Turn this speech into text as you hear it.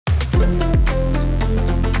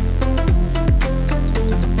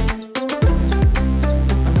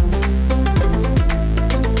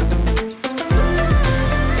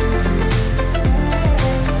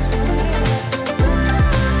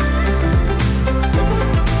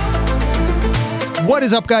What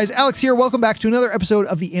is up, guys? Alex here. Welcome back to another episode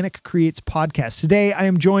of the ANAK Creates podcast. Today, I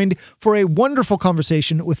am joined for a wonderful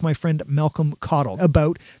conversation with my friend Malcolm Cottle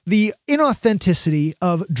about the inauthenticity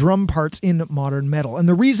of drum parts in modern metal. And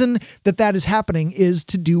the reason that that is happening is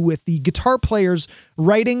to do with the guitar players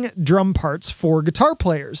writing drum parts for guitar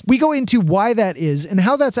players. We go into why that is and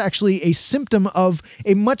how that's actually a symptom of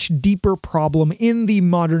a much deeper problem in the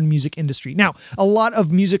modern music industry. Now, a lot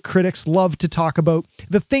of music critics love to talk about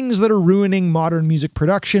the things that are ruining modern music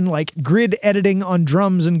production, like grid editing on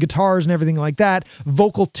drums and guitars and everything like that,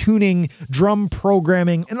 vocal tuning, drum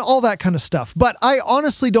programming, and all that kind of stuff. But I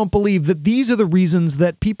honestly don't believe that these are the reasons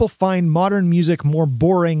that people find modern music more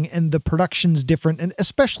boring and the production's different, and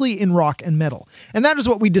especially in rock and metal. And that is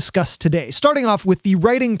what we discuss today. Starting off with the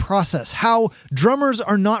writing process, how drummers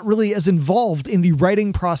are not really as involved in the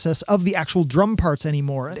writing process of the actual drum parts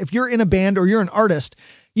anymore. If you're in a band or you're an artist,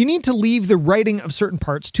 you need to leave the writing of certain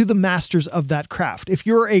parts to the masters of that craft. If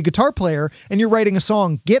you're a guitar player and you're writing a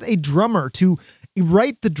song, get a drummer to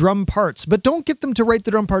write the drum parts, but don't get them to write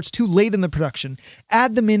the drum parts too late in the production.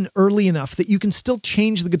 Add them in early enough that you can still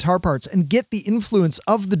change the guitar parts and get the influence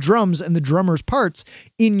of the drums and the drummer's parts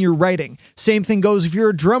in your writing. Same thing goes if you're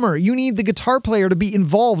a drummer. You need the guitar player to be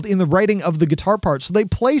involved in the writing of the guitar parts, so they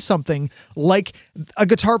play something like a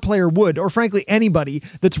guitar player would, or frankly anybody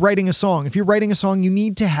that's writing a song. If you're writing a song, you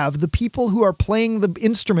need to have the people who are playing the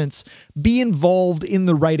instruments be involved in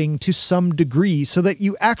the writing to some degree so that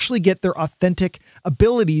you actually get their authentic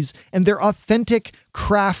abilities and their authentic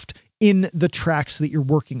craft in the tracks that you're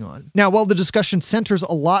working on. Now, while the discussion centers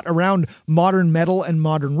a lot around modern metal and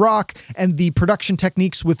modern rock and the production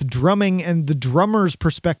techniques with drumming and the drummer's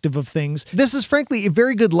perspective of things, this is frankly a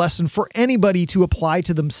very good lesson for anybody to apply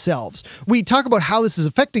to themselves. We talk about how this is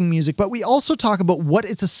affecting music, but we also talk about what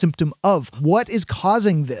it's a symptom of, what is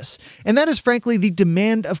causing this. And that is frankly the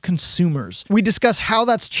demand of consumers. We discuss how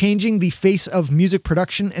that's changing the face of music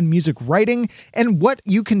production and music writing, and what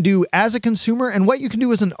you can do as a consumer and what you can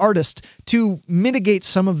do as an artist to mitigate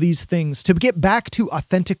some of these things, to get back to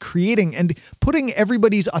authentic creating and putting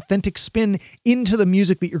everybody's authentic spin into the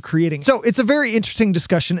music that you're creating. So it's a very interesting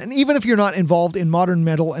discussion. And even if you're not involved in modern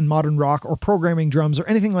metal and modern rock or programming drums or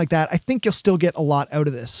anything like that, I think you'll still get a lot out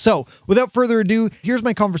of this. So without further ado, here's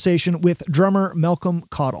my conversation with drummer Malcolm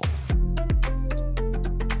Cottle.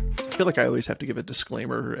 I feel like I always have to give a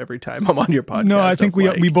disclaimer every time I'm on your podcast. No, I think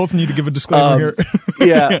we both need to give a disclaimer here.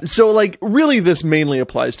 Yeah. So like really this mainly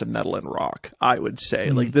applies to metal and rock, I would say,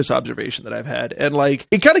 like this observation that I've had. And like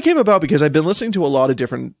it kind of came about because I've been listening to a lot of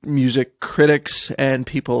different music critics and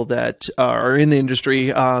people that are in the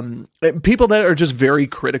industry, people that are just very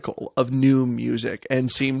critical of new music and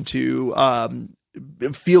seem to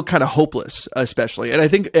feel kind of hopeless, especially. And I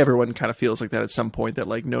think everyone kind of feels like that at some point, that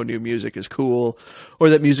like no new music is cool, or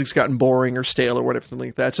that music's gotten boring or stale or whatever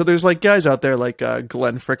like that. So there's like guys out there like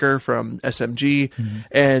Glenn Fricker from SMG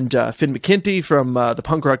and Finn McKinty from the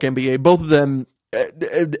Punk Rock MBA. Both of them,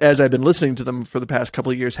 as I've been listening to them for the past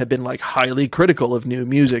couple of years, have been like highly critical of new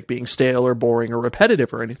music being stale or boring or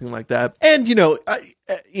repetitive or anything like that. And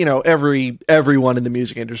everyone in the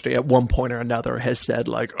music industry at one point or another has said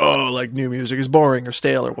like, oh, like new music is boring or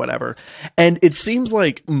stale or whatever. And it seems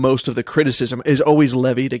like most of the criticism is always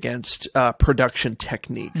levied against production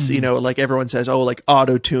techniques. Like everyone says, oh, like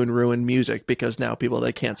autotune ruined music because now people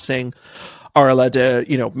that can't sing are allowed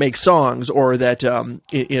to, make songs, or that,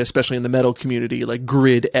 especially in the metal community, like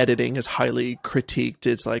grid editing is highly critiqued.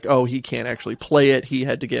 It's like, oh, he can't actually play it. He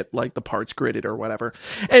had to get like the parts gridded or whatever.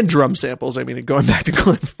 And drum samples. I mean, going back to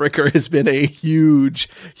Glenn Fricker has been a huge,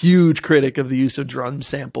 huge critic of the use of drum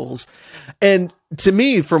samples. And to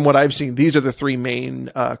me, from what I've seen, these are the three main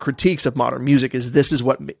critiques of modern music. This is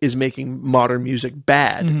what is making modern music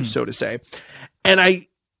bad, so to say. And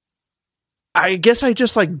I guess I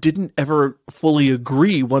just like didn't ever fully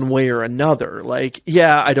agree one way or another. Like,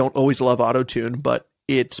 yeah, I don't always love autotune, but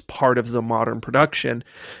it's part of the modern production.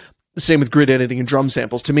 Same with grid editing and drum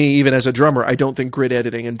samples. To me, even as a drummer, I don't think grid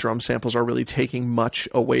editing and drum samples are really taking much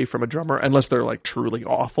away from a drummer unless they're like truly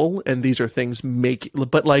awful. And these are things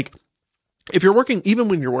but like, if you're working, even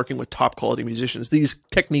when you're working with top quality musicians, these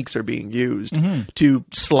techniques are being used to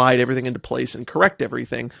slide everything into place and correct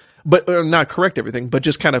everything, but not correct everything, but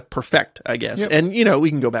just kind of perfect, I guess. Yep. And, we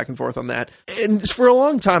can go back and forth on that. And for a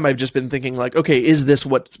long time, I've just been thinking like, okay, is this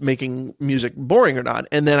what's making music boring or not?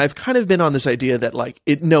 And then I've kind of been on this idea that like,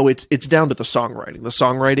 it's down to the songwriting. The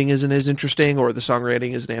songwriting isn't as interesting, or the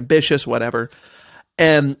songwriting isn't ambitious, whatever.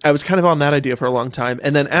 And I was kind of on that idea for a long time.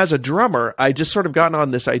 And then as a drummer, I just sort of gotten on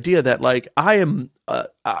this idea that like I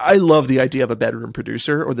love the idea of a bedroom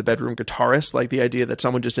producer or the bedroom guitarist, like the idea that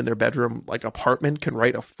someone just in their bedroom, like apartment, can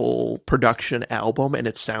write a full production album and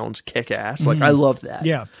it sounds kick-ass. Like I love that.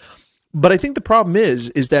 Yeah. But I think the problem is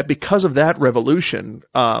that because of that revolution,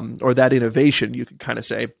 or that innovation, you could kind of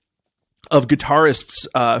say, of guitarists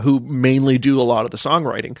who mainly do a lot of the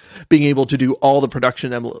songwriting, being able to do all the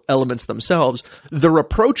production elements themselves, they're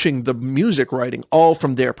approaching the music writing all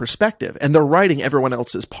from their perspective, and they're writing everyone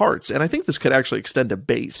else's parts. And I think this could actually extend to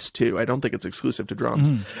bass too. I don't think it's exclusive to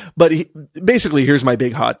drums. But basically, here's my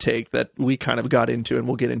big hot take that we kind of got into and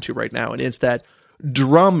we'll get into right now, and it's that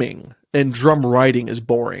drumming and drum writing is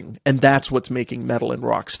boring, and that's what's making metal and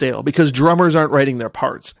rock stale, because drummers aren't writing their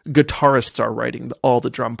parts. Guitarists are writing all the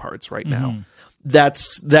drum parts right now.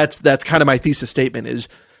 That's kind of my thesis statement, is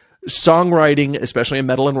songwriting, especially in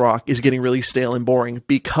metal and rock, is getting really stale and boring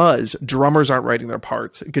because drummers aren't writing their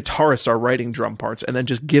parts. Guitarists are writing drum parts and then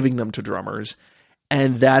just giving them to drummers.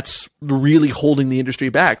 And that's really holding the industry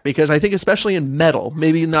back, because I think especially in metal,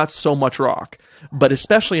 maybe not so much rock, but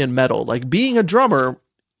especially in metal, like being a drummer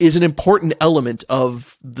is an important element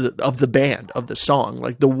of the band, of the song.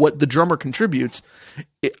 Like what the drummer contributes,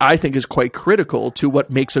 I think, is quite critical to what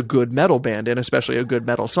makes a good metal band, and especially a good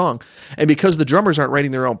metal song. And because the drummers aren't writing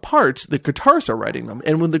their own parts, the guitarists are writing them.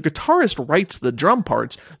 And when the guitarist writes the drum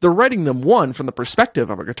parts, they're writing them, one, from the perspective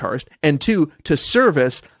of a guitarist, and two, to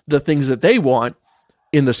service the things that they want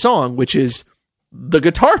in the song, which is the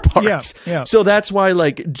guitar parts. Yeah. So that's why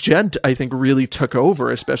like Gent, I think, really took over,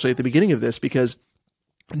 especially at the beginning of this, because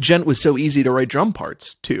Gent was so easy to write drum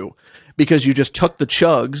parts to, because you just took the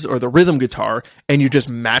chugs or the rhythm guitar and you just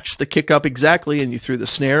matched the kick up exactly, and you threw the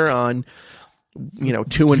snare on,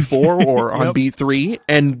 2 and 4 or on beat 3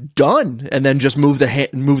 and done. And then just move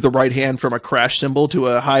the right hand from a crash cymbal to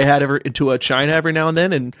a hi-hat to a china every now and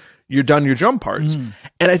then, and you're done your drum parts.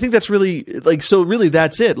 And I think that's really really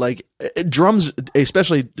that's it. Like drums,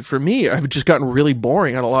 especially for me, I've just gotten really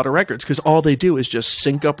boring on a lot of records, because all they do is just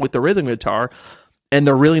sync up with the rhythm guitar. And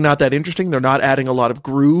they're really not that interesting. They're not adding a lot of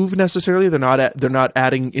groove necessarily. They're not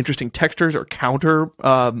adding interesting textures or counter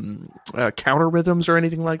rhythms or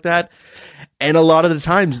anything like that. And a lot of the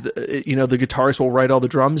times, the guitarist will write all the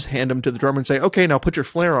drums, hand them to the drummer, and say, "Okay, now put your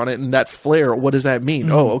flare on it." And that flare, what does that mean?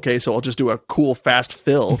 Oh, okay, so I'll just do a cool fast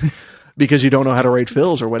fill. Because you don't know how to write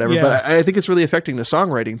fills or whatever. Yeah. But I think it's really affecting the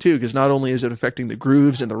songwriting too, because not only is it affecting the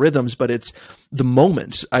grooves and the rhythms, but it's the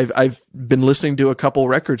moments. I've been listening to a couple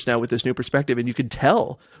records now with this new perspective, and you can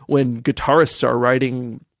tell when guitarists are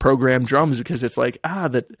writing programmed drums, because it's like,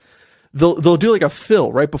 that they'll do like a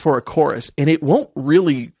fill right before a chorus, and it won't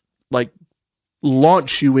really like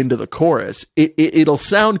launch you into the chorus. It'll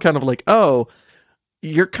sound kind of like, oh,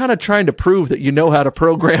 you're kind of trying to prove that you know how to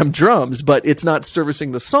program drums, but it's not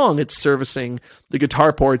servicing the song. It's servicing the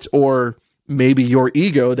guitar parts, or maybe your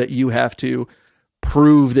ego that you have to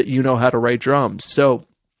prove that you know how to write drums. So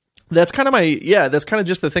that's kind of that's kind of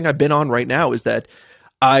just the thing I've been on right now, is that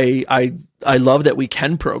I love that we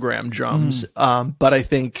can program drums. But I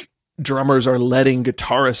think drummers are letting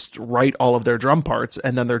guitarists write all of their drum parts,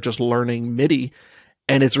 and then they're just learning MIDI,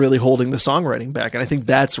 and it's really holding the songwriting back. And I think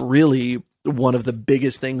that's really one of the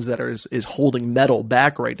biggest things that is holding metal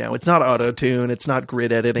back right now. It's not autotune, it's not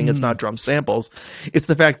grid editing, it's not drum samples. It's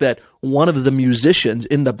the fact that one of the musicians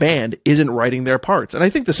in the band isn't writing their parts. And I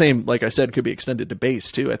think the same, like I said, could be extended to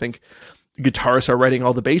bass too. I think guitarists are writing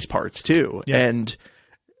all the bass parts too. Yeah. And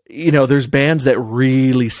there's bands that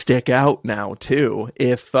really stick out now too,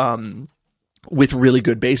 if with really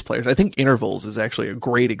good bass players. I think Intervals is actually a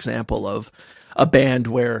great example of a band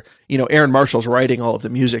where, Aaron Marshall's writing all of the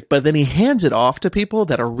music, but then he hands it off to people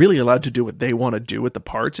that are really allowed to do what they want to do with the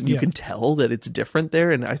parts. And you can tell that it's different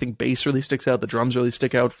there. And I think bass really sticks out. The drums really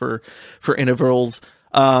stick out for Intervals.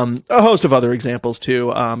 A host of other examples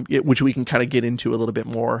too, which we can kind of get into a little bit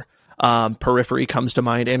more. Periphery comes to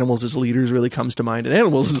mind. Animals as Leaders really comes to mind. And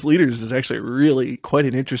Animals as Leaders is actually really quite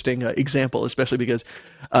an interesting example, especially because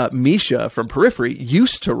Misha from Periphery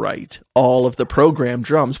used to write all of the programmed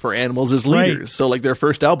drums for Animals as Leaders. Right. So like their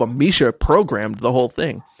first album, Misha programmed the whole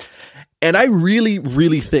thing. And I really,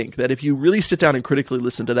 really think that if you really sit down and critically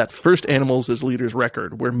listen to that first Animals as Leaders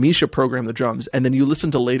record where Misha programmed the drums, and then you listen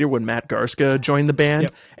to later when Matt Garska joined the band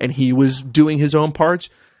and he was doing his own parts,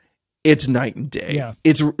 it's night and day. Yeah.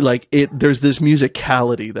 It's like there's this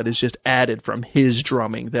musicality that is just added from his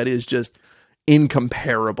drumming that is just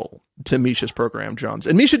incomparable. to Misha's programmed drums.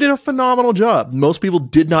 And Misha did a phenomenal job. Most people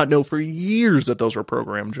did not know for years that those were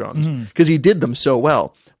programmed drums because he did them so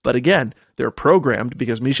well. But again, they're programmed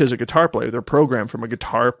because Misha is a guitar player. They're programmed from a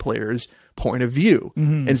guitar player's point of view.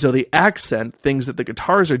 And so they accent things that the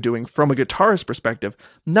guitars are doing from a guitarist perspective,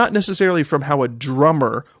 not necessarily from how a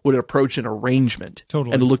drummer would approach an arrangement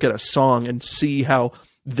and look at a song and see how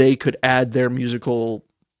they could add their musical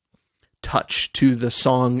touch to the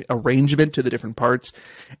song arrangement, to the different parts.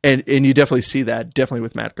 And you definitely see that definitely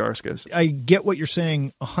with Matt Garska's. I get what you're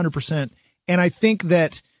saying 100%. And I think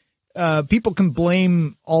that people can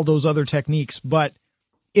blame all those other techniques, but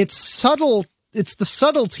it's subtle. It's the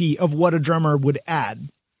subtlety of what a drummer would add.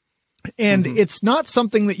 And it's not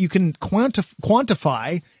something that you can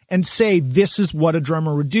quantify and say, this is what a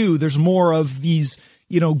drummer would do. There's more of these,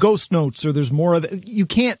 ghost notes, or there's more of you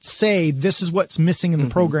can't say this is what's missing in the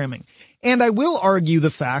programming. And I will argue the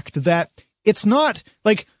fact that it's not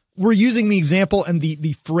like we're using the example and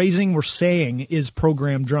the phrasing we're saying is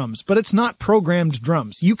programmed drums, but it's not programmed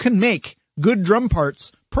drums. You can make good drum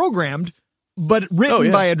parts programmed, but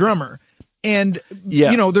written by a drummer. And,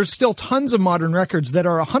 there's still tons of modern records that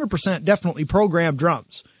are 100% definitely programmed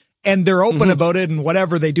drums. And they're open about it and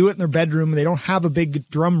whatever. They do it in their bedroom. They don't have a big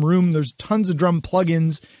drum room. There's tons of drum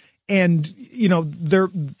plugins. And,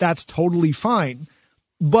 that's totally fine.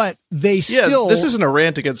 But they still... this isn't a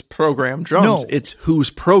rant against programmed drums. No. It's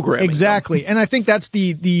who's programming exactly. them. And I think that's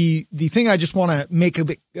the thing I just want to make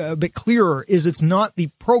a bit clearer is it's not the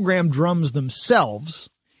programmed drums themselves.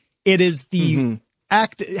 It is the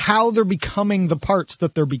how they're becoming the parts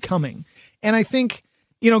that they're becoming. And I think,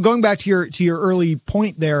 going back to your early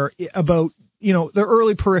point there about, the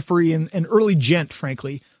early Periphery and early Gent,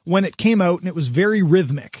 frankly, when it came out and it was very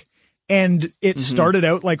rhythmic. And it started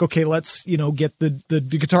out like, okay, let's, get the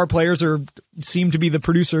guitar players seem to be the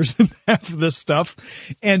producers in half of this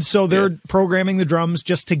stuff. And so they're programming the drums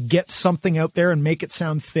just to get something out there and make it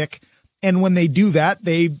sound thick. And when they do that,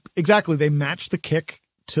 they match the kick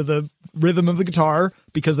to the rhythm of the guitar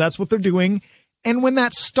because that's what they're doing. And when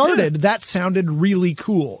that started, that sounded really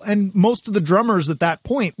cool. And most of the drummers at that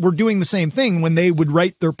point were doing the same thing when they would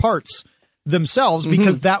write their parts themselves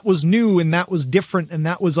because that was new and that was different and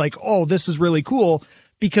that was like, oh, this is really cool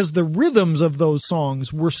because the rhythms of those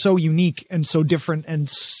songs were so unique and so different and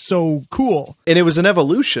so cool. And it was an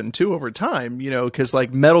evolution too over time, because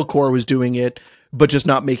like metalcore was doing it, but just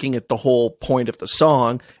not making it the whole point of the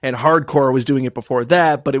song, and hardcore was doing it before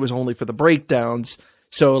that, but it was only for the breakdowns.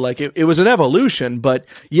 So like it was an evolution, but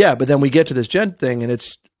then we get to this Gent thing and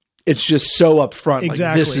it's just so upfront.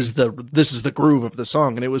 Exactly. Like this is the groove of the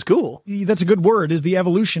song, and it was cool. That's a good word. Is the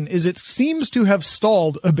evolution? Is it seems to have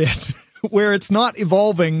stalled a bit, where it's not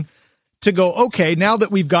evolving to go. Okay, now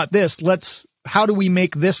that we've got this, how do we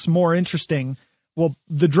make this more interesting? Well,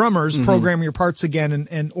 the drummers program your parts again,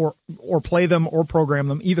 and or play them or program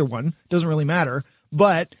them. Either one doesn't really matter,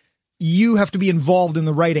 but you have to be involved in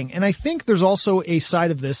the writing. And I think there's also a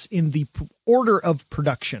side of this in the order of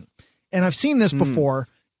production, and I've seen this before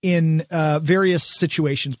in various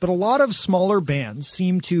situations, but a lot of smaller bands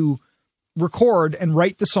seem to record and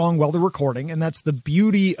write the song while they're recording. And that's the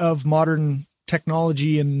beauty of modern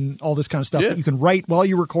technology and all this kind of stuff that you can write while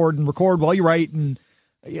you record and record while you write. And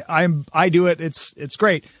I do it. It's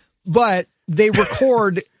great, but they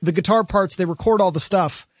record the guitar parts, they record all the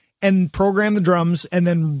stuff and program the drums and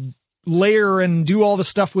then layer and do all the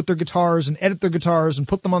stuff with their guitars and edit their guitars and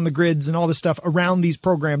put them on the grids and all this stuff around these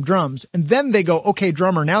programmed drums. And then they go, okay,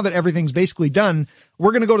 drummer, now that everything's basically done,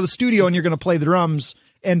 we're going to go to the studio and you're going to play the drums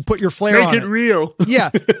and put your flair on it. Make it real. Yeah.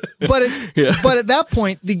 But but at that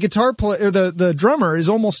point, the guitar player, or the drummer is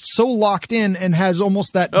almost so locked in and has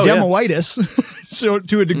almost that demoitis so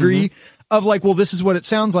to a degree of like, well, this is what it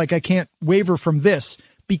sounds like. I can't waver from this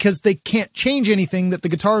because they can't change anything that the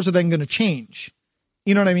guitars are then going to change.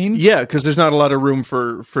 You know what I mean? Yeah, because there's not a lot of room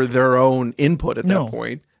for their own input at that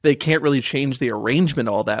point. They can't really change the arrangement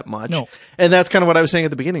all that much. No. And that's kind of what I was saying at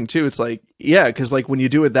the beginning, too. It's like, because like when you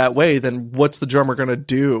do it that way, then what's the drummer going to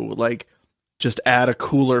do? Like, just add a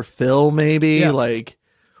cooler fill, maybe? Yeah. Like,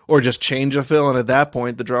 or just change a fill. And at that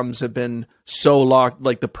point, the drums have been so locked,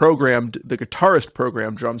 like the guitarist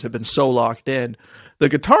programmed drums have been so locked in. The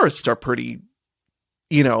guitarists are pretty,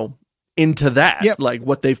 into that, like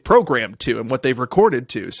what they've programmed to and what they've recorded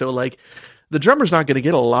to. So like the drummer's not going to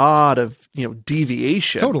get a lot of,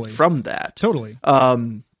 deviation from that. Totally.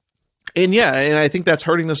 And I think that's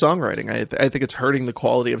hurting the songwriting. I think it's hurting the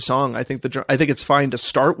quality of song. I think it's fine to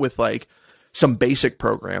start with like some basic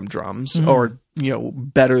programmed drums or,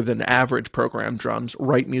 better than average programmed drums,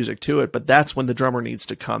 write music to it. But that's when the drummer needs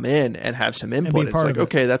to come in and have some input. It's like,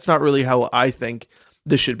 okay, that's not really how I think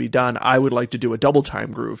this should be done. I would like to do a double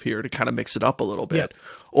time groove here to kind of mix it up a little bit. Yeah.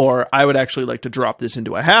 Or I would actually like to drop this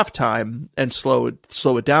into a half time and slow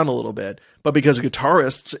it down a little bit. But because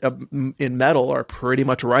guitarists in metal are pretty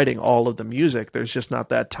much writing all of the music, there's just not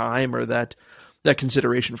that time or that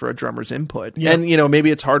consideration for a drummer's input. Yeah. And, you know, maybe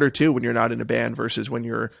it's harder too when you're not in a band versus when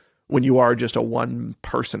you are just a one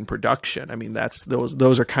person production. I mean,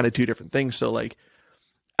 those are kind of two different things. So like,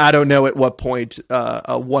 I don't know at what point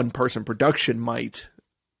a one person production might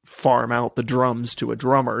farm out the drums to a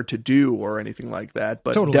drummer to do or anything like that.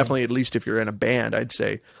 But definitely, at least if you're in a band, I'd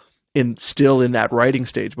say still in that writing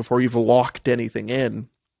stage before you've locked anything in,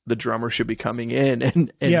 the drummer should be coming in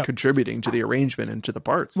and contributing to the arrangement and to the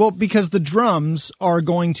parts. Well, because the drums are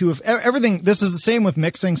going to, if everything, this is the same with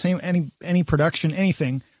mixing, same any production,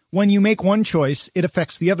 anything. When you make one choice, it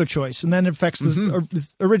affects the other choice, and then it affects the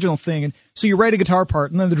original thing. And so you write a guitar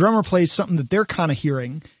part, and then the drummer plays something that they're kind of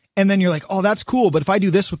hearing, and then you're like, oh, that's cool. But if I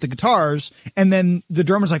do this with the guitars, and then the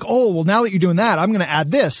drummer's like, oh, well, now that you're doing that, I'm going to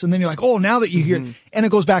add this. And then you're like, oh, now that you hear it, and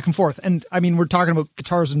it goes back and forth. And I mean, we're talking about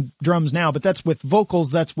guitars and drums now, but that's with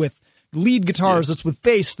vocals, that's with lead guitars, that's with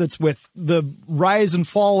bass, that's with the rise and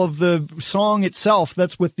fall of the song itself,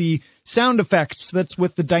 that's with the sound effects, that's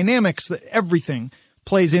with the dynamics, that everything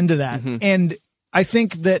plays into that. And I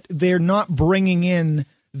think that they're not bringing in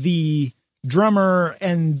the drummer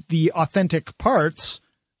and the authentic parts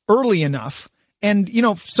early enough. And, you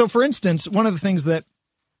know, so for instance, one of the things that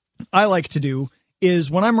I like to do is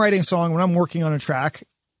when I'm writing a song, when I'm working on a track,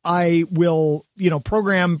 I will, you know,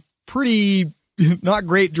 program pretty not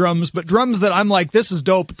great drums, but drums that I'm like, this is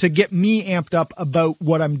dope, to get me amped up about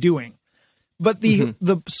what I'm doing. But the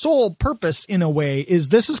sole purpose, in a way, is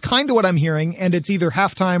this is kind of what I'm hearing, and it's either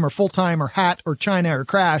halftime or full-time or Hat or China or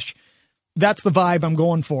Crash. That's the vibe I'm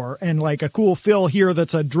going for. And like a cool fill here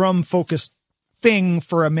that's a drum-focused thing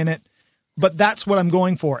for a minute, but that's what I'm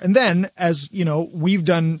going for. And then, as you know, we've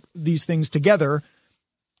done these things together,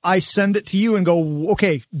 I send it to you and go,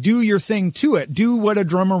 okay, do your thing to it. Do what a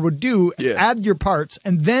drummer would do, add your parts,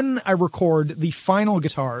 and then I record the final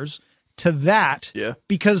guitars to that,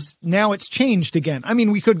 because now it's changed again. I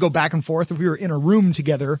mean, we could go back and forth if we were in a room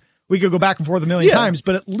together. We could go back and forth a million times,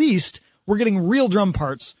 but at least we're getting real drum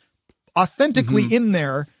parts authentically in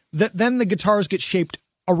there, that then the guitars get shaped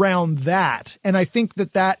around that. And I think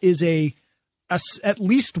that that is at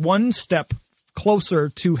least one step closer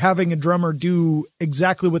to having a drummer do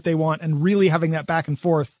exactly what they want and really having that back and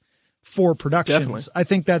forth for productions. Definitely. I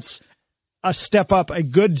think that's a step up, a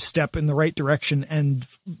good step in the right direction, and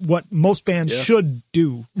what most bands should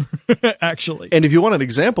do, actually. And if you want an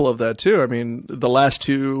example of that too, I mean, the last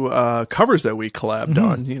two covers that we collabed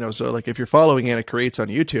on, you know, so like if you're following ANAK Creates on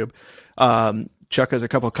YouTube, Chuck has a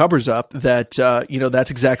couple of covers up that, you know, that's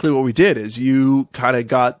exactly what we did. Is you kind of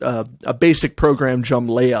got a basic program drum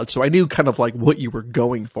layout. So I knew kind of like what you were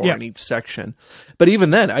going for in each section. But even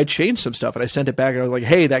then I changed some stuff and I sent it back. And I was like,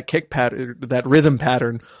 hey, that kick pattern, that rhythm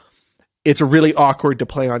pattern, it's really awkward to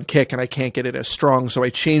play on kick and I can't get it as strong. So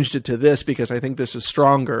I changed it to this because I think this is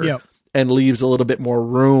stronger and leaves a little bit more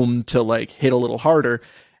room to like hit a little harder.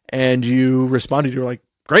 And you responded, you were like,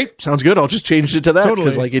 great, sounds good. I'll just change it to that.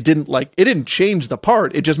 Because like it didn't change the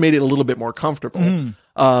part. It just made it a little bit more comfortable.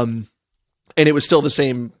 And it was still the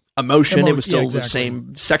same emotion. It was still the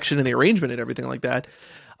same section in the arrangement and everything like that.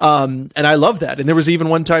 And I love that. And there was even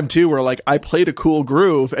one time too where like I played a cool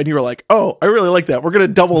groove and you were like, oh, I really like that. We're going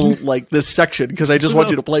to double like this section because I just want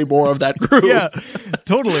you to play more of that groove. Yeah,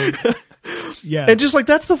 totally. Yeah. And just like,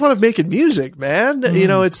 that's the fun of making music, man. You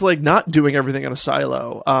know, it's like not doing everything in a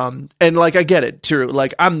silo. And like, I get it too.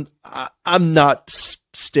 Like I'm not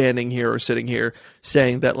standing here or sitting here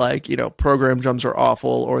saying that like, you know, program drums are awful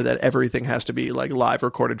or that everything has to be like live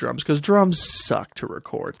recorded drums, because drums suck to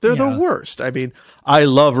record. They're the worst. I mean, I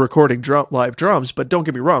love recording live drums, but don't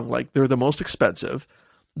get me wrong. Like they're the most expensive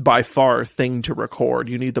by far thing to record.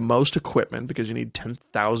 You need the most equipment because you need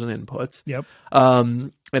 10,000 inputs. Yep.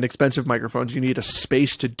 And expensive microphones. You need a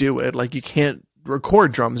space to do it. Like you can't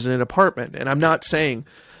record drums in an apartment. And I'm not saying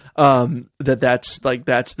that's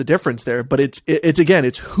the difference there, but it's again,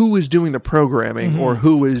 it's who is doing the programming or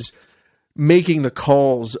who is making the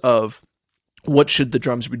calls of what should the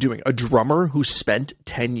drums be doing. A drummer who spent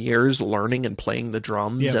 10 years learning and playing the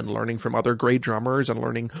drums and learning from other great drummers and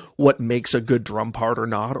learning what makes a good drum part or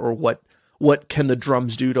not, or what can the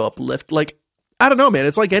drums do to uplift. Like, I don't know, man.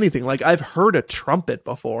 It's like anything. Like I've heard a trumpet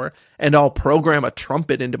before and I'll program a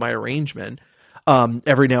trumpet into my arrangement.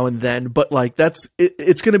 every now and then, but like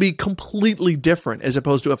it's going to be completely different as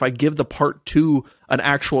opposed to if I give the part to an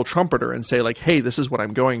actual trumpeter and say like, hey, this is what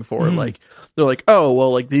I'm going for. Like they're like, oh,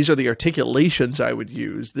 well, like these are the articulations I would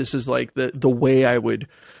use. This is like the way I would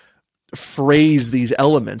phrase these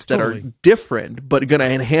elements that are different, but going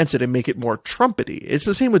to enhance it and make it more trumpety. It's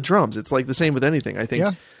the same with drums. It's like the same with anything. I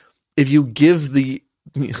think if you give the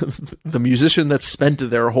musician that's spent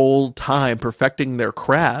their whole time perfecting their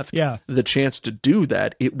craft the chance to do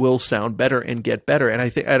that, it will sound better and get better. And I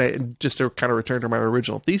think, just to kind of return to my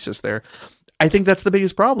original thesis there, I think that's the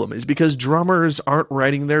biggest problem, is because drummers aren't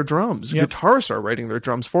writing their drums. Guitarists are writing their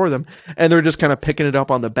drums for them, and they're just kind of picking it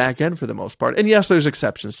up on the back end for the most part. And yes, there's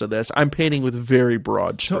exceptions to this. I'm painting with very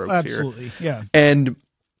broad strokes here. And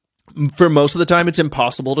for most of the time, it's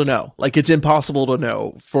impossible to know. Like, it's impossible to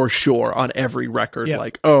know for sure on every record.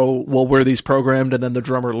 Like, oh, well, were these programmed and then the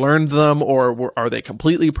drummer learned them, or are they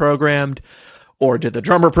completely programmed, or did the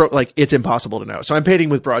drummer like, it's impossible to know. So I'm painting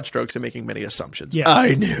with broad strokes and making many assumptions.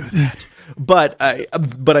 I knew that, but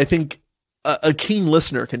I think a keen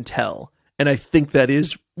listener can tell, and I think that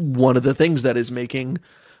is one of the things that is making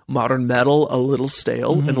modern metal a little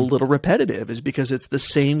stale and a little repetitive, is because it's the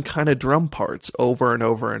same kind of drum parts over and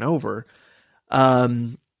over and over.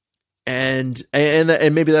 And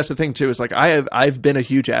maybe that's the thing too, is like I've been a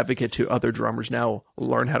huge advocate to other drummers now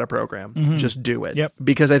learn how to program. Just do it.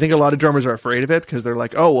 Because I think a lot of drummers are afraid of it, because they're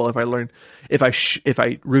like, oh, well, if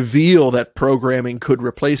I reveal that programming could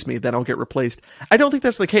replace me, then I'll get replaced. I don't think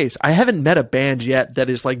that's the case. I haven't met a band yet that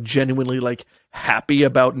is like genuinely like happy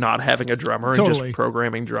about not having a drummer and just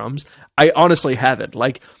programming drums. I honestly haven't.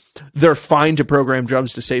 Like, they're fine to program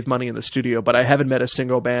drums to save money in the studio, but I haven't met a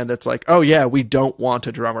single band that's like, oh yeah, we don't want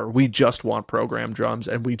a drummer. We just want programmed drums,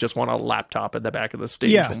 and we just want a laptop in the back of the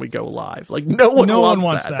stage when we go live. Like, no one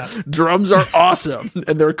wants that. Drums are awesome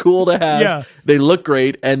and they're cool to have. They look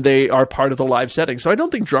great and they are part of the live setting. So I don't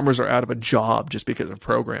think drummers are out of a job just because of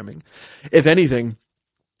programming. If anything,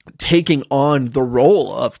 taking on the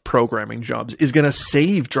role of programming jobs is going to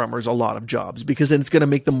save drummers a lot of jobs, because then it's going to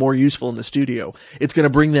make them more useful in the studio. It's going to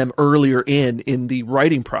bring them earlier in the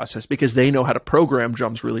writing process, because they know how to program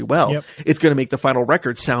drums really well. It's going to make the final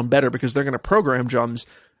record sound better, because they're going to program drums,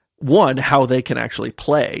 one, how they can actually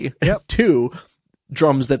play, two,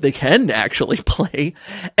 drums that they can actually play,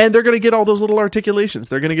 and they're going to get all those little articulations.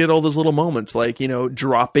 They're going to get all those little moments, like, you know,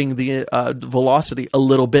 dropping the velocity a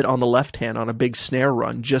little bit on the left hand on a big snare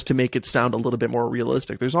run, just to make it sound a little bit more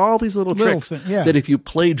realistic. There's all these little tricks that if you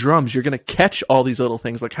play drums, you're going to catch all these little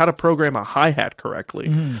things, like how to program a hi-hat correctly.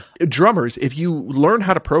 Drummers, if you learn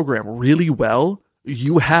how to program really well,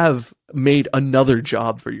 you have made another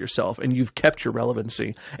job for yourself, and you've kept your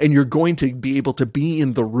relevancy, and you're going to be able to be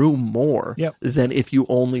in the room more than if you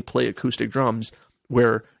only play acoustic drums,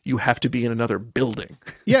 where you have to be in another building.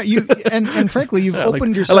 And frankly, you've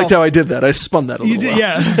opened yourself. I liked how I did that. I spun that a little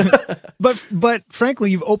while. But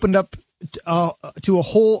frankly, you've opened up to a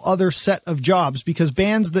whole other set of jobs, because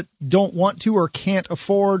bands that don't want to or can't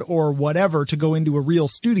afford or whatever to go into a real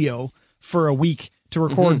studio for a week to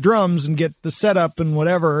record drums and get the setup and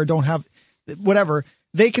whatever, or don't have whatever,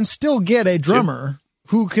 they can still get a drummer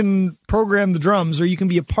who can program the drums, or you can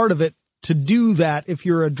be a part of it to do that if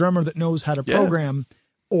you're a drummer that knows how to program.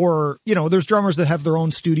 Or, you know, there's drummers that have their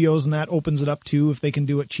own studios, and that opens it up too, if they can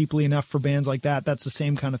do it cheaply enough for bands like that. That's the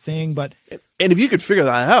same kind of thing. But and if you could figure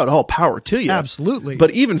that out, all power to you. Absolutely.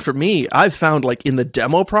 But even for me, I've found, like, in the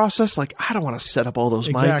demo process, like, I don't want to set up all those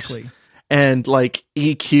mics and like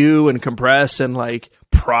EQ and compress and like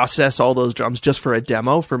process all those drums just for a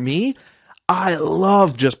demo. For me, I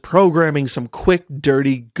love just programming some quick,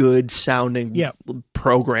 dirty, good sounding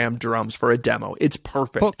programmed drums for a demo. It's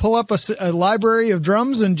perfect. Pull up a library of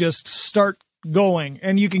drums and just start going,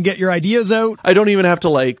 and you can get your ideas out. I don't even have to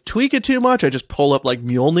like tweak it too much. I just pull up like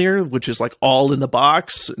Mjolnir, which is like all in the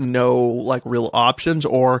box, no like real options,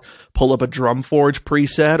 or pull up a Drum Forge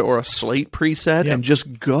preset or a Slate preset and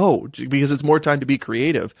just go, because it's more time to be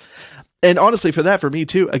creative. And honestly, for me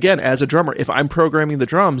too, again, as a drummer, if I'm programming the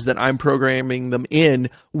drums, then I'm programming them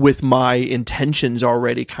in with my intentions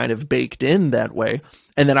already kind of baked in that way.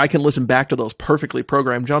 And then I can listen back to those perfectly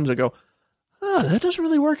programmed drums and go, oh, that doesn't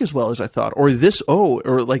really work as well as I thought. Or this,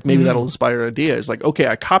 or like maybe that'll inspire ideas. Like, okay,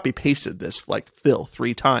 I copy pasted this like fill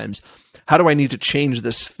 3 times. How do I need to change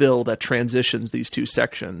this fill that transitions these two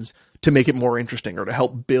sections to make it more interesting or to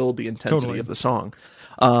help build the intensity of the song.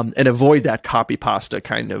 And avoid that copy pasta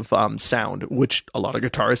kind of sound, which a lot of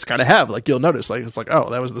guitarists kind of have. Like, you'll notice, like, it's like, oh,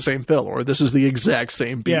 that was the same fill, or this is the exact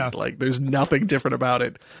same beat. Yeah. Like, there's nothing different about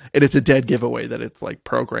it. And it's a dead giveaway that it's like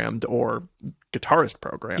programmed or guitarist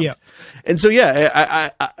programmed. Yeah. And so, yeah,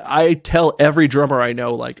 I tell every drummer I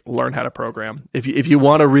know, like, learn how to program. If you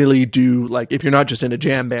want to really do, like, if you're not just in a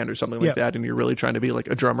jam band or something like that, and you're really trying to be like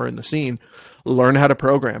a drummer in the scene, learn how to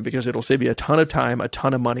program, because it'll save you a ton of time, a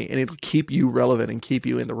ton of money, and it'll keep you relevant and keep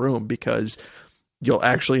you in the room, because you'll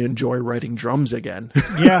actually enjoy writing drums again.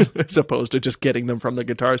 Yeah. As opposed to just getting them from the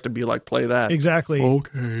guitarist to be like, play that. Exactly.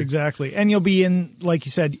 Okay. Exactly. And you'll be in, like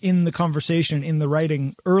you said, in the conversation, in the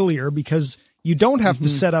writing earlier, because you don't have to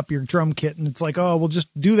set up your drum kit and it's like, oh, we'll just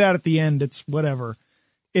do that at the end. It's whatever.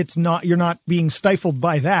 It's not, you're not being stifled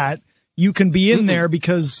by that. You can be in there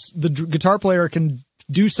because the guitar player can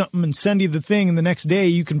do something and send you the thing, and the next day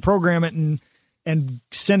you can program it and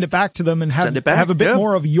send it back to them and have a bit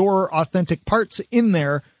more of your authentic parts in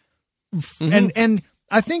there. And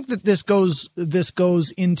I think that this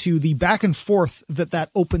goes into the back and forth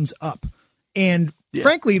that opens up. And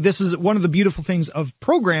frankly, this is one of the beautiful things of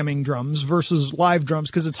programming drums versus live drums,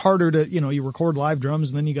 because it's harder to, you record live drums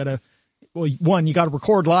and then you got to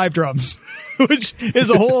record live drums, which is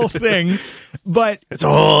a whole thing. But it's a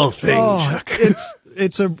whole thing, Chuck.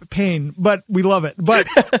 It's a pain, but we love it. But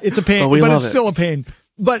it's a pain, but it's still a pain.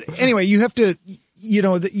 But anyway, you have to, you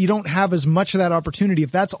don't have as much of that opportunity.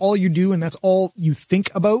 If that's all you do and that's all you think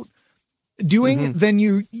about doing, then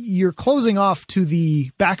you're closing off to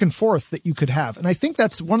the back and forth that you could have. And I think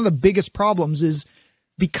that's one of the biggest problems, is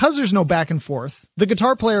because there's no back and forth, the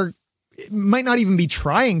guitar player might not even be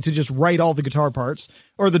trying to just write all the guitar parts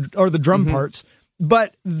or the drum parts,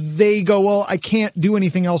 but they go, well, I can't do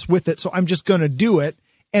anything else with it, so I'm just going to do it.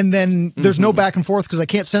 And then there's no back and forth because I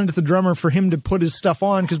can't send it to the drummer for him to put his stuff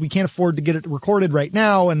on because we can't afford to get it recorded right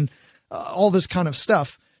now, and all this kind of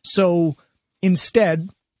stuff. So instead,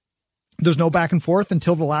 there's no back and forth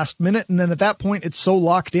until the last minute. And then at that point, it's so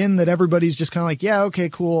locked in that everybody's just kind of like, yeah, okay,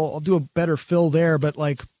 cool. I'll do a better fill there, but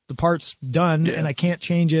like the part's done and I can't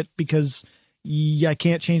change it because I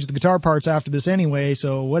can't change the guitar parts after this anyway.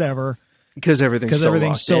 So whatever. Because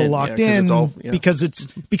everything's so locked in, because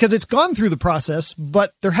it's gone through the process,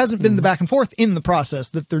 but there hasn't been the back and forth in the process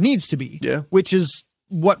that there needs to be. Yeah. Which is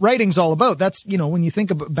what writing's all about. That's, when you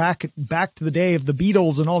think about back to the day of the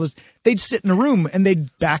Beatles and all this, they'd sit in a room and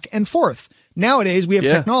they'd back and forth. Nowadays we have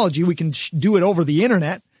technology. We can do it over the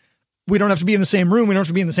internet. We don't have to be in the same room. We don't have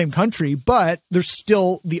to be in the same country, but there's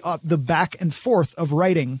still the back and forth of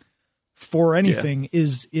writing for anything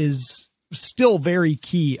is still very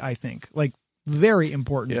key, I think, like very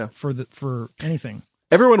important for anything.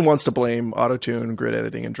 Everyone wants to blame autotune, grid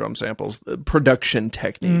editing, and drum samples, production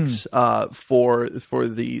techniques, for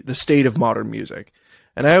the state of modern music.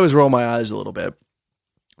 And I always roll my eyes a little bit,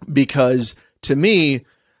 because to me,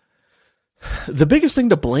 the biggest thing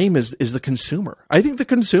to blame is the consumer. I think the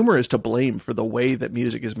consumer is to blame for the way that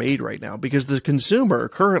music is made right now, because the consumer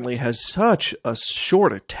currently has such a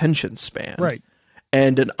short attention span. Right.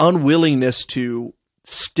 And an unwillingness to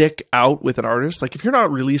stick out with an artist. Like, if you're not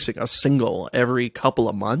releasing a single every couple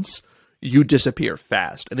of months, you disappear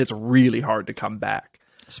fast, and it's really hard to come back.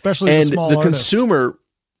 Especially as a small artist. Consumer,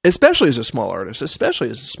 especially as a small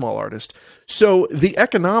artist. So the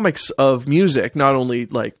economics of music, not only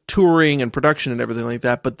like touring and production and everything like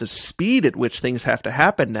that, but the speed at which things have to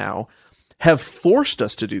happen now, have forced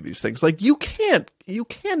us to do these things. Like, you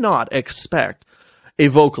cannot expect a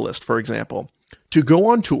vocalist, for example, to go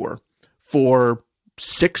on tour for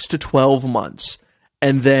 6 to 12 months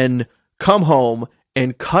and then come home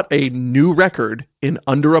and cut a new record in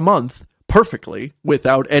under a month perfectly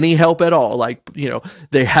without any help at all. Like,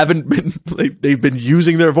 they've been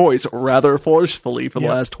using their voice rather forcefully for the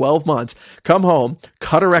last 12 months, come home,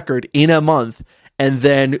 cut a record in a month, and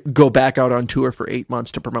then go back out on tour for 8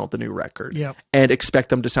 months to promote the new record and expect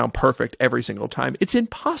them to sound perfect every single time. It's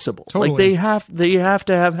impossible. Totally. Like, they have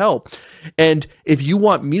to have help. And if you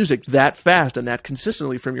want music that fast and that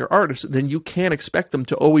consistently from your artist, then you can't expect them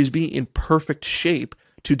to always be in perfect shape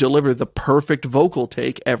to deliver the perfect vocal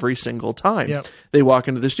take every single time they walk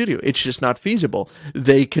into the studio. It's just not feasible.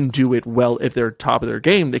 They can do it well if they're top of their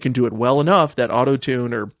game. They can do it well enough that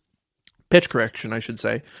auto-tune, or pitch correction, I should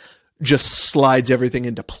say, just slides everything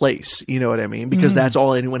into place. You know what I mean? Because that's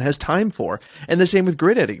all anyone has time for. And the same with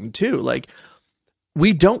grid editing too. Like,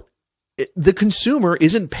 the consumer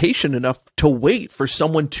isn't patient enough to wait for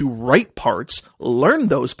someone to write parts, learn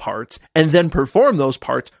those parts, and then perform those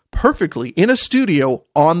parts perfectly in a studio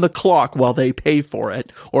on the clock while they pay for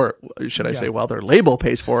it, or should I say while their label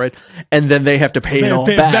pays for it, and then they have to pay it all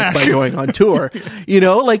back by going on tour.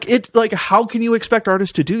 Like how can you expect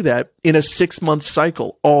artists to do that in a 6-month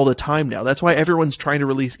cycle all the time now? That's why everyone's trying to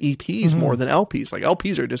release EPs more than LPs. Like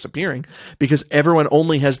LPs are disappearing because everyone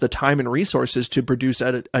only has the time and resources to produce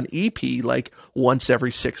an EP like once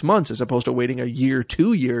every 6 months, as opposed to waiting a year,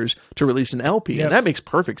 2 years to release an LP. And that makes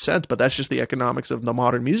perfect sense, but that's just the economics of the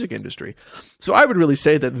modern music industry. So I would really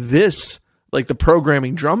say that this, like the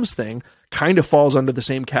programming drums thing, kind of falls under the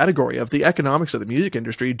same category of the economics of the music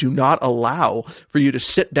industry do not allow for you to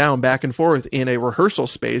sit down back and forth in a rehearsal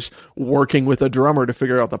space working with a drummer to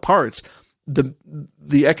figure out the parts.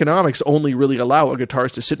 The economics only really allow a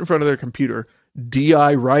guitarist to sit in front of their computer,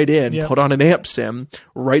 DI right in, put on an amp sim,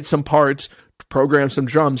 write some parts, program some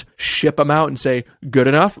drums, ship them out and say, good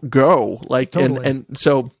enough, go. Like, totally. and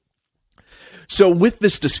so with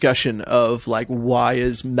this discussion of like, why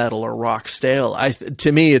is metal or rock stale?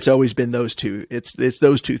 To me, it's always been those two. It's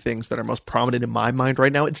those two things that are most prominent in my mind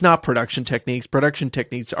right now. It's not production techniques. Production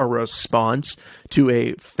techniques are a response to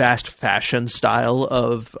a fast fashion style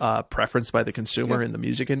of preference by the consumer in the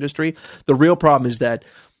music industry. The real problem is that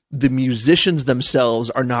the musicians themselves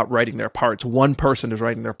are not writing their parts. One person is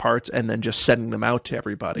writing their parts and then just sending them out to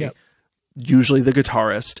everybody. Usually the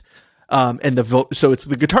guitarist. So it's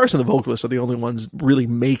the guitarist and the vocalist are the only ones really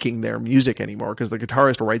making their music anymore, because the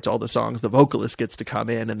guitarist writes all the songs, the vocalist gets to come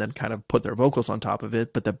in and then kind of put their vocals on top of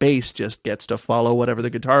it, but the bass just gets to follow whatever the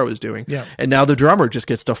guitar was doing. And now the drummer just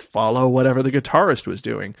gets to follow whatever the guitarist was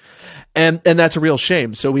doing. And that's a real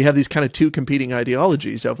shame. So we have these kind of two competing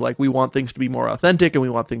ideologies of like, we want things to be more authentic and we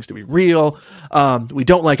want things to be real. We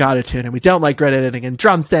don't like autotune and we don't like grid editing, and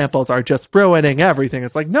drum samples are just ruining everything.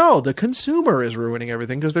 It's like, no, the consumer is ruining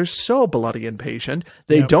everything because they're so bloody impatient.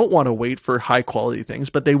 They don't want to wait for high quality things,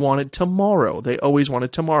 but they want it tomorrow. They always want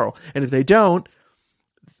it tomorrow. And if they don't,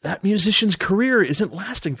 that musician's career isn't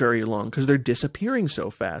lasting very long because they're disappearing so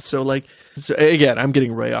fast. So again, I'm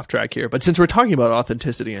getting way off track here, but since we're talking about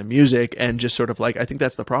authenticity in music and just sort of like, I think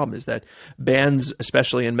that's the problem, is that bands,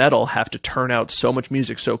 especially in metal, have to turn out so much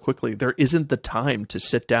music so quickly. There isn't the time to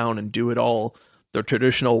sit down and do it all the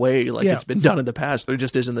traditional way it's been done in the past. There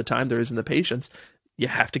just isn't the time. There isn't the patience. You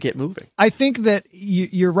have to get moving. I think that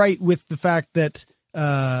you're right with the fact that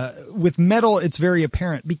with metal, it's very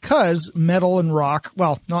apparent because metal and rock,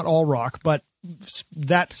 well, not all rock, but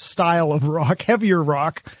that style of rock, heavier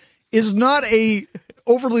rock, is not a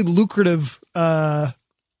overly lucrative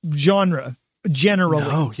genre generally.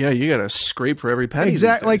 No, yeah, you got to scrape for every penny.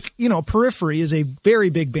 Exactly. Like, Periphery is a very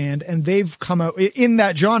big band, and they've come out in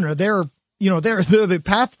that genre. They're the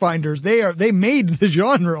pathfinders. They made the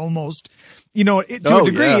genre almost. To a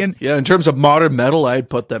degree. Yeah. And in terms of modern metal, I'd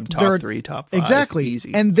put them top 3, top 5. Exactly.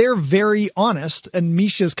 Easy. And they're very honest. And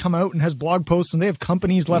Misha's come out and has blog posts, and they have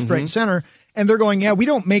companies left, right, and center. And they're going, we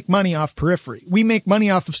don't make money off Periphery. We make money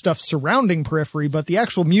off of stuff surrounding Periphery, but the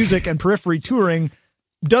actual music and Periphery touring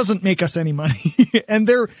doesn't make us any money. And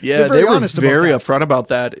they're very honest about that. Very upfront about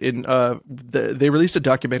that. They released a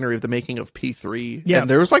documentary of the making of P3. Yeah. And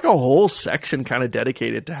there was like a whole section kind of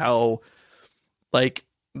dedicated to how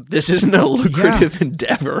this isn't a lucrative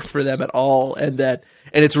endeavor for them at all. And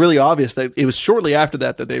it's really obvious that it was shortly after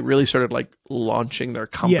that they really started like launching their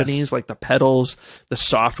companies, like the pedals, the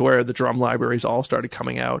software, the drum libraries all started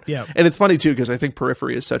coming out. Yeah. And it's funny too, because I think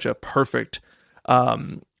Periphery is such a perfect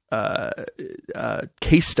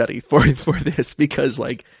case study for this, because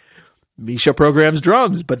like Misha programs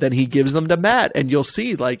drums, but then he gives them to Matt, and you'll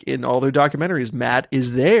see like in all their documentaries, Matt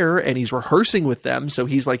is there and he's rehearsing with them. So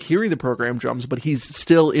he's like hearing the program drums, but he's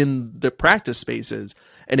still in the practice spaces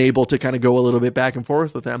and able to kind of go a little bit back and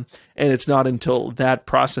forth with them. And it's not until that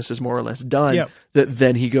process is more or less done that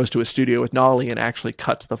then he goes to a studio with Nolly and actually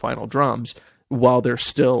cuts the final drums, while they're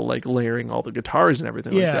still like layering all the guitars and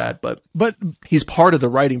everything like that. But he's part of the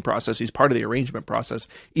writing process. He's part of the arrangement process,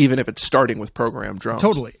 even if it's starting with programmed drums.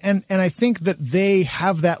 Totally. And I think that they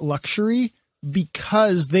have that luxury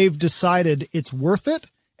because they've decided it's worth it.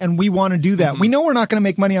 And we want to do that. We know we're not going to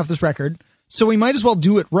make money off this record, so we might as well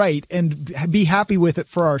do it right and be happy with it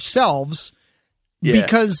for ourselves.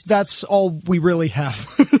 Because that's all we really have.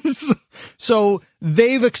 So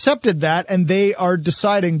they've accepted that, and they are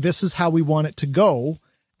deciding this is how we want it to go.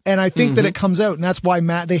 And I think that it comes out, and that's why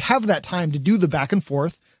they have that time to do the back and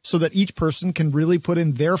forth so that each person can really put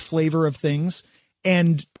in their flavor of things.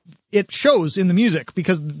 And it shows in the music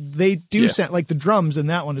because they do sound like the drums in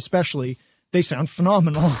that one, especially. They sound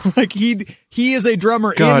phenomenal. Like he is a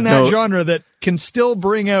drummer in that genre that can still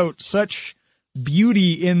bring out such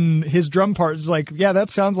beauty in his drum parts. Like, yeah, that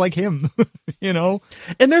sounds like him, you know?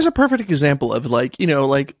 And there's a perfect example of like, you know,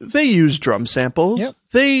 like they use drum samples, Yep.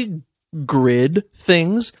 they grid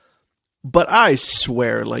things, but I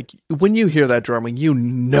swear, like when you hear that drumming, you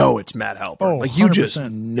know it's Matt Halpern. Oh, like you 100%. just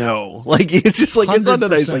know. Like it's just like it's not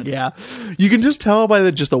nice. Like yeah, you can just tell by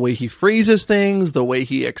the way he phrases things, the way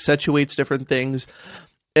he accentuates different things.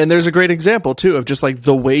 And there's a great example too of just like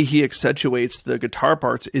the way he accentuates the guitar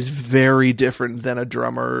parts is very different than a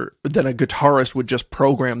guitarist would just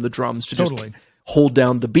program the drums to just hold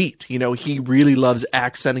down the beat. You know, he really loves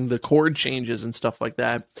accenting the chord changes and stuff like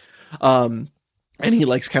that. And he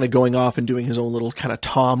likes kind of going off and doing his own little kind of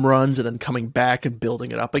tom runs and then coming back and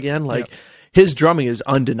building it up again. Like his drumming is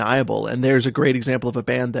undeniable. And there's a great example of a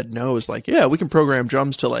band that knows like, yeah, we can program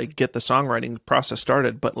drums to like get the songwriting process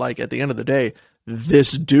started. But like at the end of the day,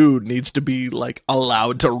 this dude needs to be like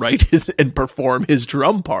allowed to write his and perform his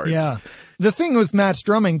drum parts. Yeah. The thing with Matt's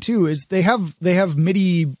drumming too is they have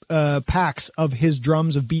MIDI packs of his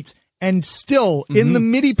drums of beats, and still in the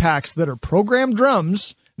MIDI packs that are programmed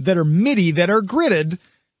drums that are MIDI that are gridded,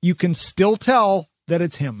 you can still tell that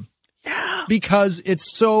it's him. Yeah. Because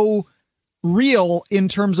it's so real in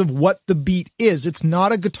terms of what the beat is. It's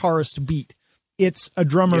not a guitarist beat. It's a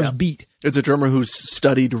drummer's beat. It's a drummer who's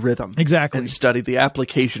studied rhythm. Exactly. And studied the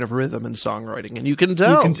application of rhythm in songwriting. And you can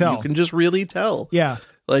tell. You can tell. You can just really tell. Yeah.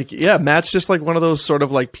 Like, yeah, Matt's just like one of those sort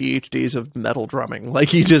of like PhDs of metal drumming. Like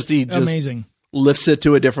he just amazing. Lifts it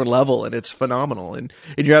to a different level, and it's phenomenal. And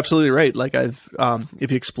you're absolutely right. Like if you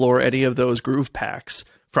explore any of those groove packs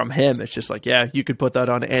from him, it's just like, yeah, you could put that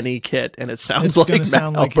on any kit and it sounds like Matt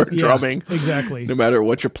Halpern drumming. Exactly. No matter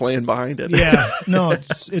what you're playing behind it. Yeah. No,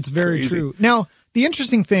 it's very true. Now, the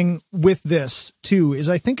interesting thing with this too is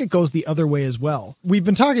I think it goes the other way as well. We've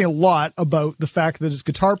been talking a lot about the fact that it's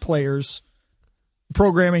guitar players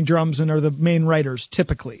programming drums and are the main writers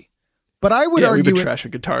typically. But I would argue we've been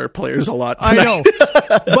trashing guitar players a lot tonight. I know.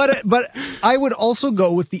 but I would also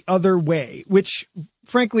go with the other way, which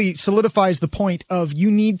frankly solidifies the point of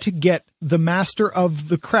you need to get the master of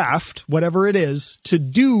the craft, whatever it is, to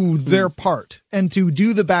do their part and to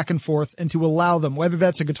do the back and forth and to allow them, whether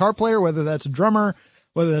that's a guitar player, whether that's a drummer,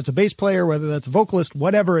 whether that's a bass player, whether that's a vocalist,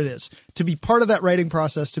 whatever it is, to be part of that writing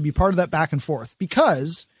process, to be part of that back and forth.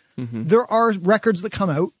 Because there are records that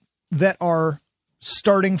come out that are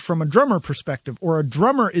starting from a drummer perspective, or a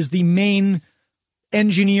drummer is the main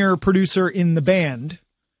engineer producer in the band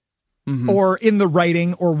or in the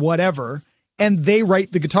writing or whatever, and they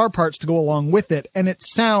write the guitar parts to go along with it, and it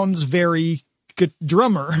sounds very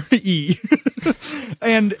drummer-y.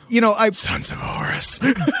 And you know, Sons of Horus.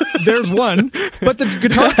 There's one, but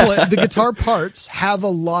the guitar parts have a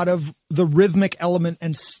lot of the rhythmic element,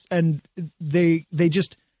 and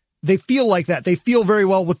they feel like that. They feel very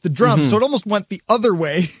well with the drums. So it almost went the other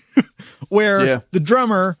way where the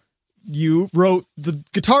drummer, you wrote the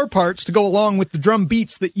guitar parts to go along with the drum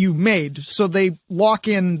beats that you made. So they lock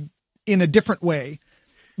in a different way.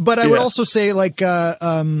 But I would also say like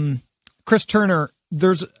Chris Turner,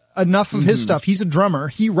 there's enough of his stuff. He's a drummer.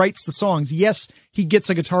 He writes the songs. Yes, he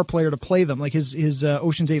gets a guitar player to play them. Like his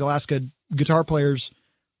Ocean's 8 Alaska guitar players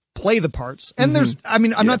play the parts. And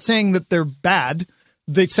I'm not saying that they're bad.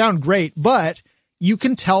 They sound great, but you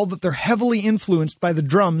can tell that they're heavily influenced by the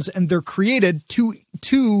drums, and they're created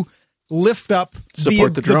to lift up the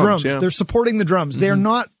drums. Yeah. They're supporting the drums. They're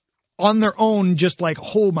not on their own just like,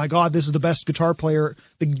 oh my God, this is the best guitar player,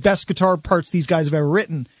 the best guitar parts these guys have ever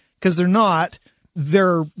written. Because they're not.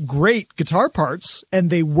 They're great guitar parts, and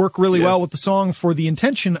they work really well with the song for the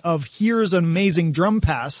intention of here's an amazing drum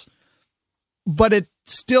pass. But it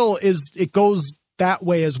still is, it goes that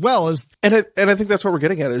way as well as, and I think that's what we're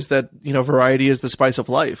getting at, is that, you know, variety is the spice of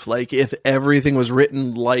life. Like if everything was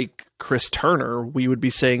written like Chris Turner, we would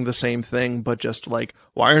be saying the same thing, but just like,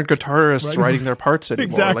 why aren't guitarists writing their parts anymore?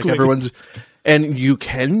 Exactly. Like everyone's, and you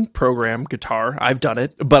can program guitar. I've done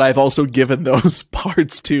it, but I've also given those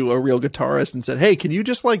parts to a real guitarist and said, hey, can you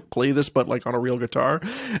just like play this, but like on a real guitar?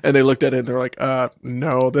 And they looked at it and they're like,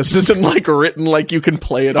 no, this isn't like written like you can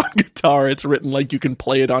play it on guitar. It's written like you can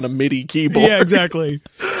play it on a MIDI keyboard. Yeah, exactly.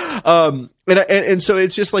 And so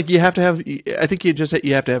it's just like you have to have, I think you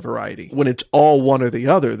have to have variety. When it's all one or the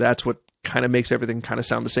other, that's what kind of makes everything kind of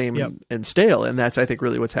sound the same and stale. And that's, I think,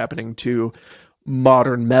 really what's happening to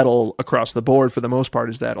modern metal across the board for the most part,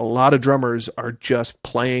 is that a lot of drummers are just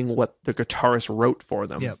playing what the guitarist wrote for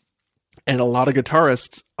them. Yep. And a lot of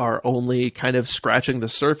guitarists are only kind of scratching the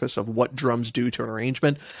surface of what drums do to an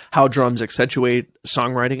arrangement, how drums accentuate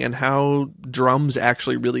songwriting, and how drums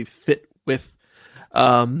actually really fit with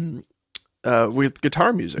with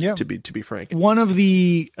guitar music. Yeah. To be frank, one of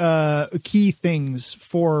the key things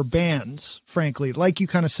for bands, frankly, like you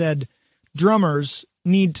kind of said, drummers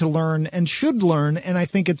need to learn and should learn, and I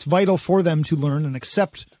think it's vital for them to learn and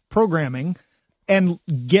accept programming and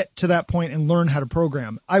get to that point and learn how to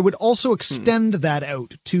program. I would also extend that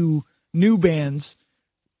out to new bands.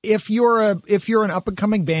 If you're an up and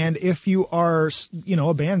coming band, if you are,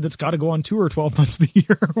 a band that's got to go on tour 12 months of the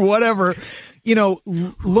year or whatever,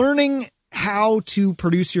 learning how to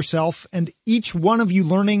produce yourself, and each one of you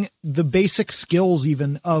learning the basic skills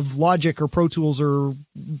even of Logic or Pro Tools or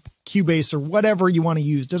Cubase or whatever you want to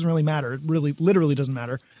use. Doesn't really matter. It really literally doesn't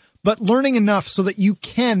matter, but learning enough so that you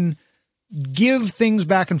can give things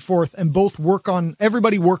back and forth and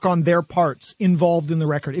everybody work on their parts involved in the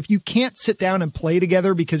record. If you can't sit down and play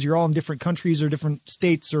together because you're all in different countries or different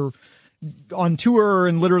states or on tour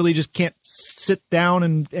and literally just can't sit down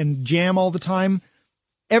and jam all the time,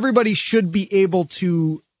 everybody should be able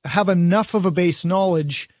to have enough of a base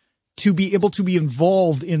knowledge to be able to be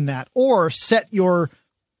involved in that, or set your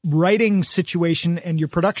writing situation and your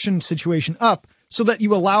production situation up so that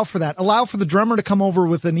you allow for that. Allow for the drummer to come over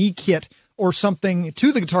with an E-kit or something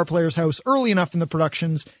to the guitar player's house early enough in the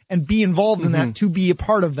productions and be involved in that to be a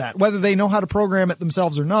part of that. Whether they know how to program it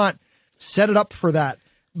themselves or not, set it up for that.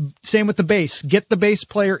 Same with the bass. Get the bass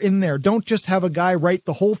player in there. Don't just have a guy write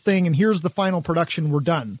the whole thing and here's the final production, we're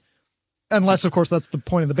done. Unless, of course, that's the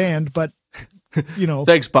point of the band, but,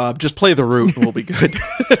 Thanks, Bob. Just play the root and we'll be good.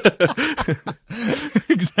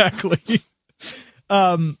 Exactly.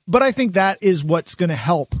 But I think that is what's going to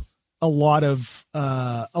help a lot of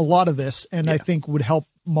this, and I think would help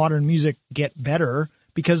modern music get better,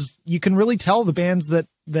 because you can really tell the bands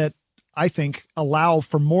that I think allow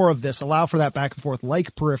for more of this, allow for that back and forth,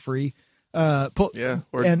 like Periphery. Or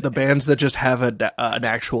the bands that just have an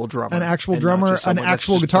actual drummer, an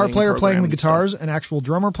actual guitar player playing the guitars, an actual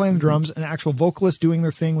drummer playing the drums, an actual vocalist doing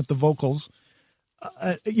their thing with the vocals.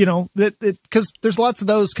 Because there's lots of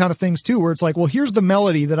those kind of things too, where it's like, well, here's the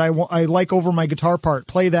melody that I like over my guitar part,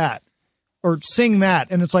 play that or sing that.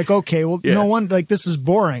 And it's like, okay, well, no one, like, this is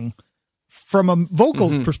boring from a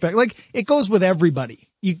vocals perspective. Like, it goes with everybody.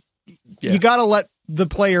 You got to let the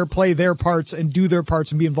player play their parts and do their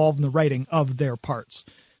parts and be involved in the writing of their parts.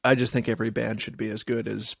 I just think every band should be as good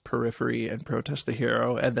as Periphery and Protest the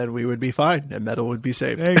Hero, and then we would be fine and metal would be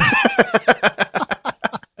safe.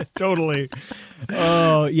 Totally.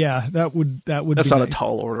 Oh yeah, that would. That's not nice. A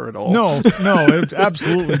tall order at all. No,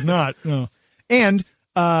 absolutely not. No. And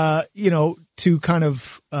to kind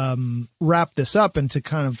of wrap this up, and to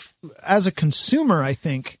kind of, as a consumer, I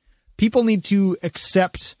think people need to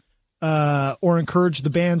accept or encourage the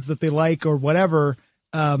bands that they like or whatever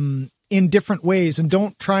in different ways, and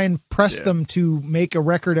don't try and press them to make a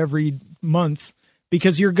record every month,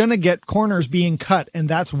 because you're going to get corners being cut, and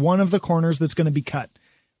that's one of the corners that's going to be cut,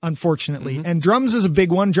 unfortunately. And drums is a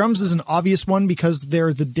big one. Drums is an obvious one because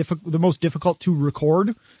they're the most difficult to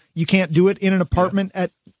record. You can't do it in an apartment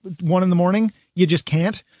at 1 a.m. You just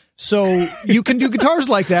can't. So you can do guitars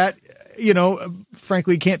like that.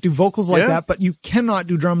 Frankly, you can't do vocals like that, but you cannot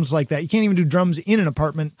do drums like that. You can't even do drums in an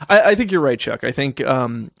apartment. I think you're right, Chuck. I think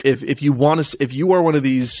if you are one of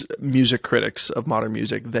these music critics of modern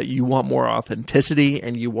music, that you want more authenticity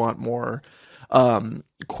and you want more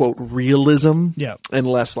quote realism, and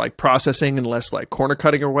less like processing and less like corner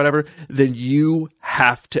cutting or whatever, then you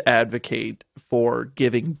have to advocate for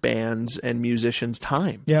giving bands and musicians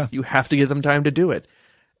time. You have to give them time to do it.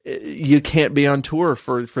 You can't be on tour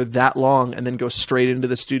for that long and then go straight into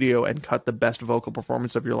the studio and cut the best vocal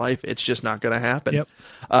performance of your life. It's just not going to happen.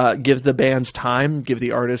 Give the bands time, give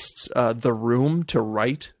the artists the room to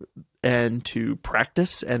write and to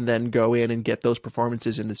practice, and then go in and get those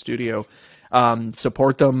performances in the studio.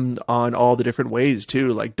 Support them on all the different ways too.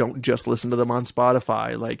 Like, don't just listen to them on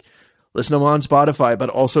Spotify. Like, listen to them on Spotify, but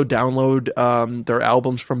also download their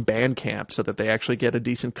albums from Bandcamp so that they actually get a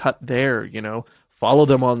decent cut there. Follow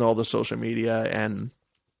them on all the social media and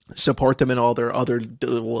support them in all their other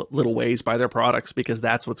little ways, by their products, because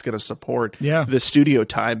that's what's going to support the studio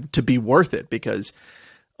time to be worth it. Because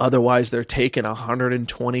otherwise they're taking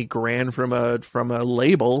 $120,000 from a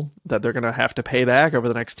label that they're going to have to pay back over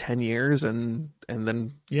the next 10 years. And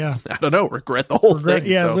then, I don't know, regret the whole thing.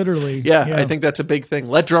 Yeah, so, literally. I think that's a big thing.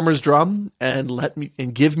 Let drummers drum and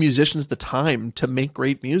give musicians the time to make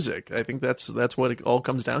great music. I think that's what it all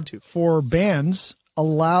comes down to. For bands,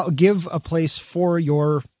 give a place for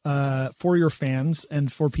your fans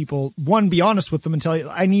and for people. One, be honest with them and tell you,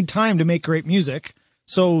 I need time to make great music,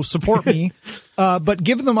 so support me. But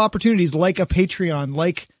give them opportunities like a Patreon,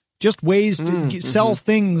 like just ways to sell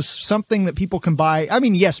things, something that people can buy. I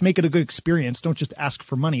mean, yes, make it a good experience. Don't just ask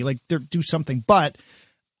for money, like do something, but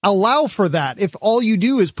allow for that. If all you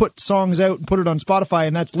do is put songs out and put it on Spotify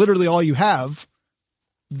and that's literally all you have,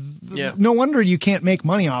 no wonder you can't make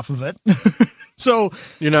money off of it. So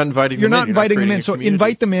you're not inviting them in. So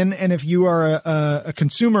invite them in. And if you are a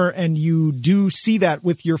consumer and you do see that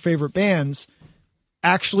with your favorite bands,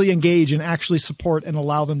 actually engage and actually support and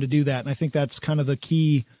allow them to do that. And I think that's kind of the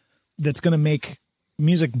key that's going to make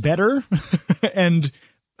music better and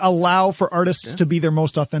allow for artists to be their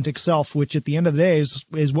most authentic self, which at the end of the day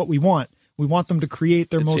is what we want. We want them to create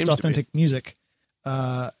their most authentic music.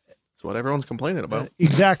 It's what everyone's complaining about.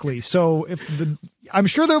 Exactly. So I'm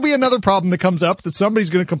sure there'll be another problem that comes up that somebody's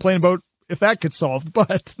going to complain about if that gets solved,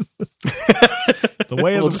 but the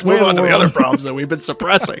way we'll just move on to the other problems that we've been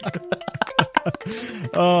suppressing.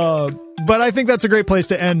 But I think that's a great place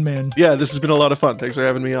to end, man. Yeah, this has been a lot of fun. Thanks for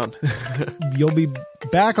having me on. You'll be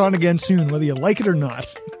back on again soon, whether you like it or not.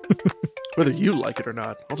 Whether you like it or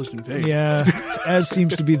not, I'll just invade. Yeah, as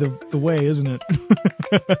seems to be the way, isn't it?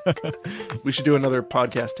 We should do another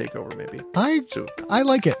podcast takeover, maybe. I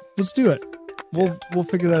like it. Let's do it. We'll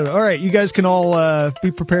figure that out. All right, you guys can all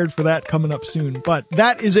be prepared for that coming up soon. But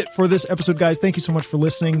that is it for this episode, guys. Thank you so much for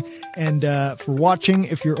listening and for watching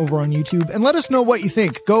if you're over on YouTube. And let us know what you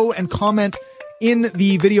think. Go and comment in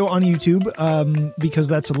the video on YouTube because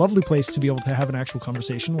that's a lovely place to be able to have an actual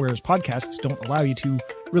conversation, whereas podcasts don't allow you to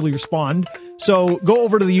really respond. So go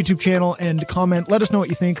over to the YouTube channel and comment. Let us know what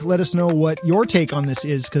you think. Let us know what your take on this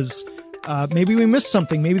is, because maybe we missed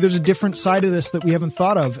something. Maybe there's a different side of this that we haven't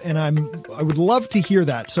thought of, and I would love to hear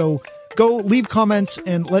that. So go leave comments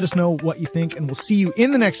and let us know what you think, and we'll see you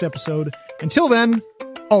in the next episode. Until then,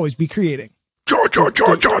 always be creating. Why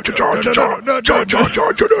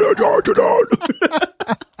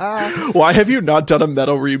have you not done a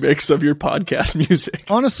metal remix of your podcast music?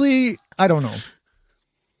 Honestly, I don't know.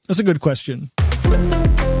 That's a good question.